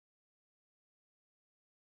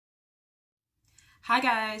Hi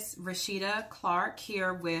guys, Rashida Clark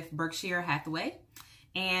here with Berkshire Hathaway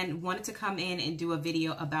and wanted to come in and do a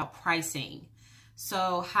video about pricing.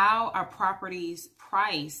 So how are properties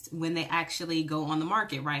priced when they actually go on the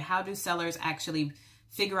market, right? How do sellers actually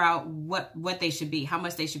figure out what they should be, how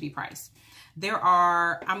much they should be priced?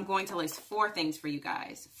 I'm going to list 4 things for you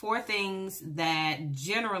guys. 4 things that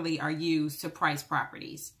generally are used to price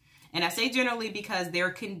properties. And I say generally because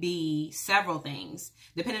there can be several things.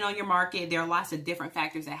 Depending on your market, there are lots of different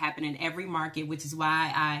factors that happen in every market, which is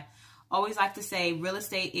why I always like to say real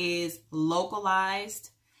estate is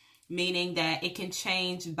localized, meaning that it can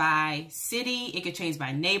change by city, it can change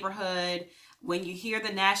by neighborhood. When you hear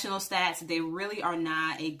the national stats, they really are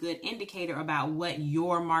not a good indicator about what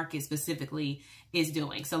your market specifically is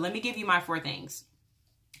doing. So let me give you my 4 things.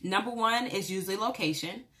 Number 1 is usually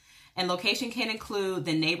location. And location can include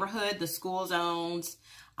the neighborhood, the school zones,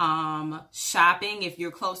 shopping. If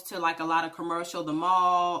you're close to like a lot of commercial, the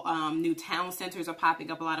mall, new town centers are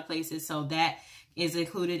popping up a lot of places. So that is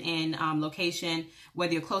included in location,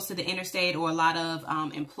 whether you're close to the interstate or a lot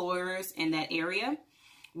of employers in that area,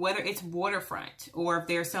 whether it's waterfront or if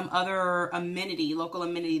there's some other amenity, local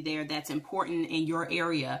amenity there that's important in your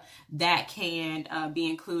area that can be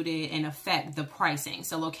included and affect the pricing.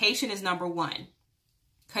 So location is number 1.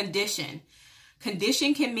 Condition.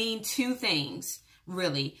 Condition can mean 2 things,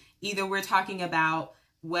 really. Either we're talking about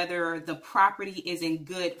whether the property is in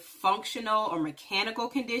good functional or mechanical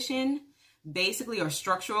condition, basically, or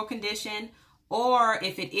structural condition, or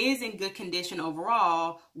if it is in good condition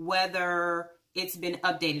overall, whether it's been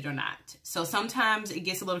updated or not. So sometimes it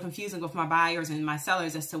gets a little confusing with my buyers and my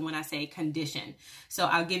sellers as to when I say condition. So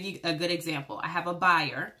I'll give you a good example. I have a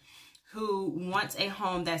buyer who wants a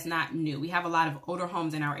home that's not new. We have a lot of older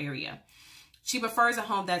homes in our area. She prefers a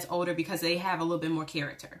home that's older because they have a little bit more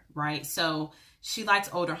character, right? So she likes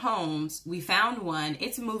older homes. We found one.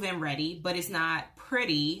 It's move-in ready, but it's not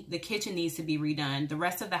pretty. The kitchen needs to be redone. The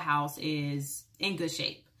rest of the house is in good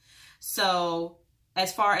shape. So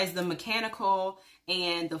as far as the mechanical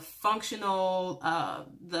and the functional,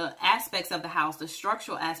 the aspects of the house, the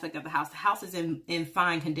structural aspect of the house is in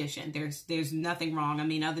fine condition. There's nothing wrong. I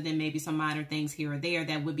mean, other than maybe some minor things here or there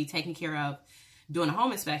that would be taken care of doing a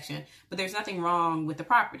home inspection, but there's nothing wrong with the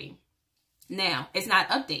property. Now, it's not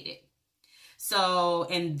updated. So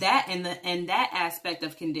in that aspect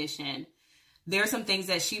of condition, there are some things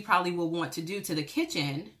that she probably will want to do to the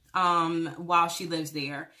kitchen while she lives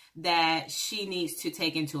there that she needs to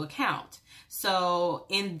take into account. So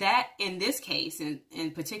in this case,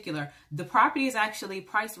 in particular, the property is actually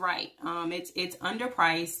priced right. It's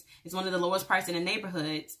underpriced. It's one of the lowest priced in the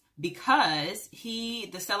neighborhoods because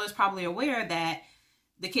the seller's probably aware that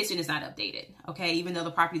the kitchen is not updated. Okay. Even though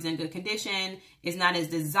the property is in good condition, it's not as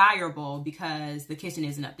desirable because the kitchen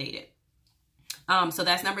isn't updated. So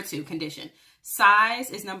that's number 2, condition. Size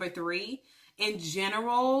is number 3. In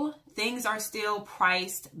general, things are still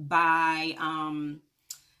priced by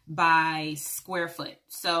square foot.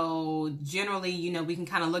 So generally, you know, we can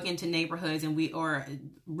kind of look into neighborhoods or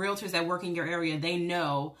realtors that work in your area, they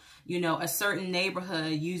know, you know, a certain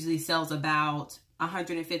neighborhood usually sells about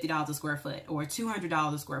 $150 a square foot or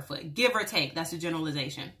 $200 a square foot, give or take. That's a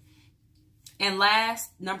generalization. And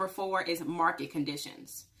last, number 4 is market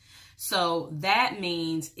conditions. So that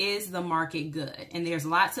means, is the market good? And there's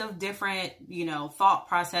lots of different, you know, thought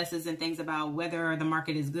processes and things about whether the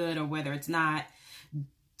market is good or whether it's not.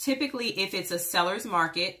 Typically, if it's a seller's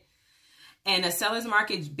market, and a seller's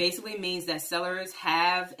market basically means that sellers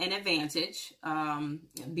have an advantage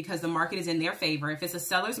because the market is in their favor. If it's a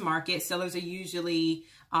seller's market, sellers are usually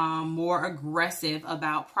more aggressive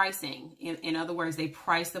about pricing. In other words, they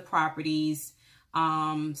price the properties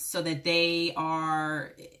so that they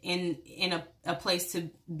are in a place to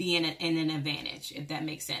be in an advantage, if that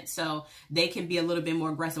makes sense. So they can be a little bit more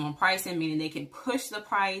aggressive on pricing, meaning they can push the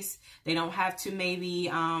price. They don't have to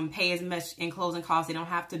maybe pay as much in closing costs. They don't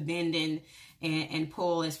have to bend and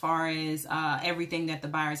pull as far as everything that the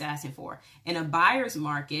buyer is asking for. In a buyer's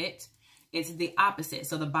market, it's the opposite.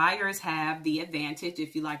 So the buyers have the advantage,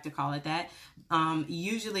 if you like to call it that.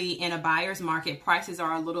 Usually in a buyer's market, prices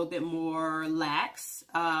are a little bit more lax.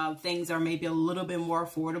 Things are maybe a little bit more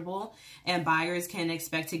affordable, and buyers can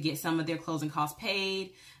expect to get some of their closing costs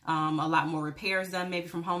paid, a lot more repairs done maybe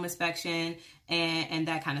from home inspection and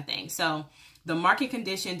that kind of thing. So the market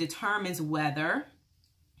condition determines whether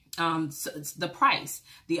so it's the price.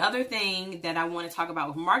 The other thing that I want to talk about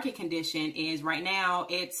with market condition is right now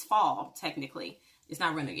it's fall, technically. It's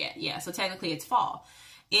not winter yet. Yeah, so technically it's fall.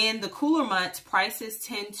 In the cooler months, prices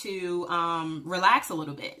tend to relax a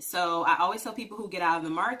little bit. So I always tell people who get out of the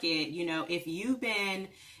market, you know, if you've been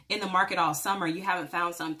in the market all summer, you haven't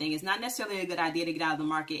found something, it's not necessarily a good idea to get out of the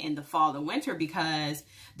market in the fall or winter, because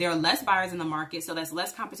there are less buyers in the market. So that's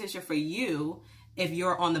less competition for you if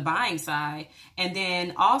you're on the buying side. And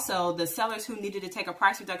then also the sellers who needed to take a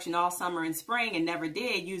price reduction all summer and spring and never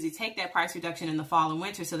did, usually take that price reduction in the fall and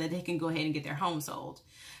winter so that they can go ahead and get their home sold.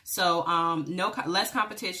 So less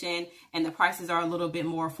competition, and the prices are a little bit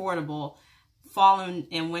more affordable. Fall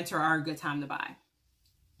and winter are a good time to buy.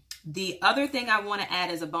 The other thing I want to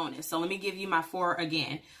add as a bonus, so let me give you my 4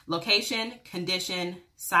 again: location, condition,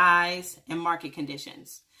 size, and market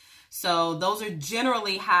conditions. So those are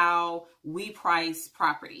generally how we price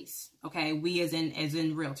properties. Okay, we as in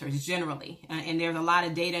realtors generally, and there's a lot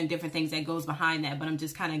of data and different things that goes behind that, but I'm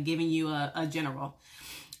just kind of giving you a general.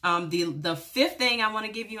 The 5th thing I want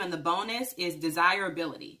to give you in the bonus is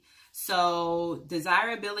desirability. So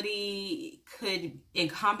desirability could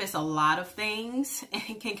encompass a lot of things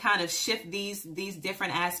and can kind of shift these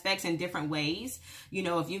different aspects in different ways. You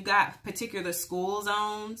know, if you've got particular school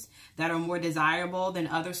zones that are more desirable than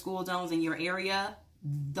other school zones in your area,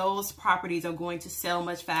 those properties are going to sell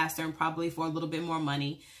much faster and probably for a little bit more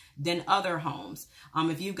money than other homes.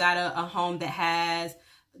 If you've got a home that has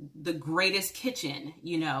the greatest kitchen,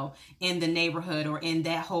 you know, in the neighborhood or in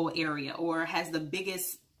that whole area, or has the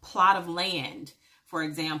biggest plot of land, for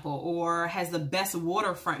example, or has the best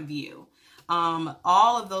waterfront view.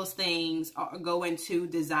 All of those things go into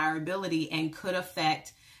desirability and could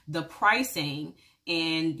affect the pricing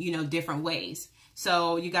in, you know, different ways.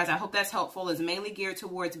 So you guys, I hope that's helpful. It's mainly geared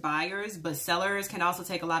towards buyers, but sellers can also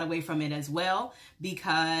take a lot away from it as well,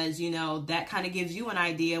 because, you know, that kind of gives you an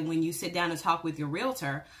idea when you sit down and talk with your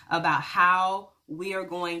realtor about how we are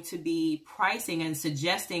going to be pricing and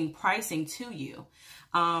suggesting pricing to you.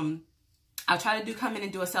 I'll try to come in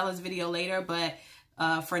and do a seller's video later, but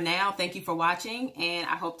for now, thank you for watching, and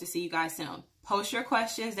I hope to see you guys soon. Post your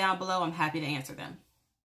questions down below. I'm happy to answer them.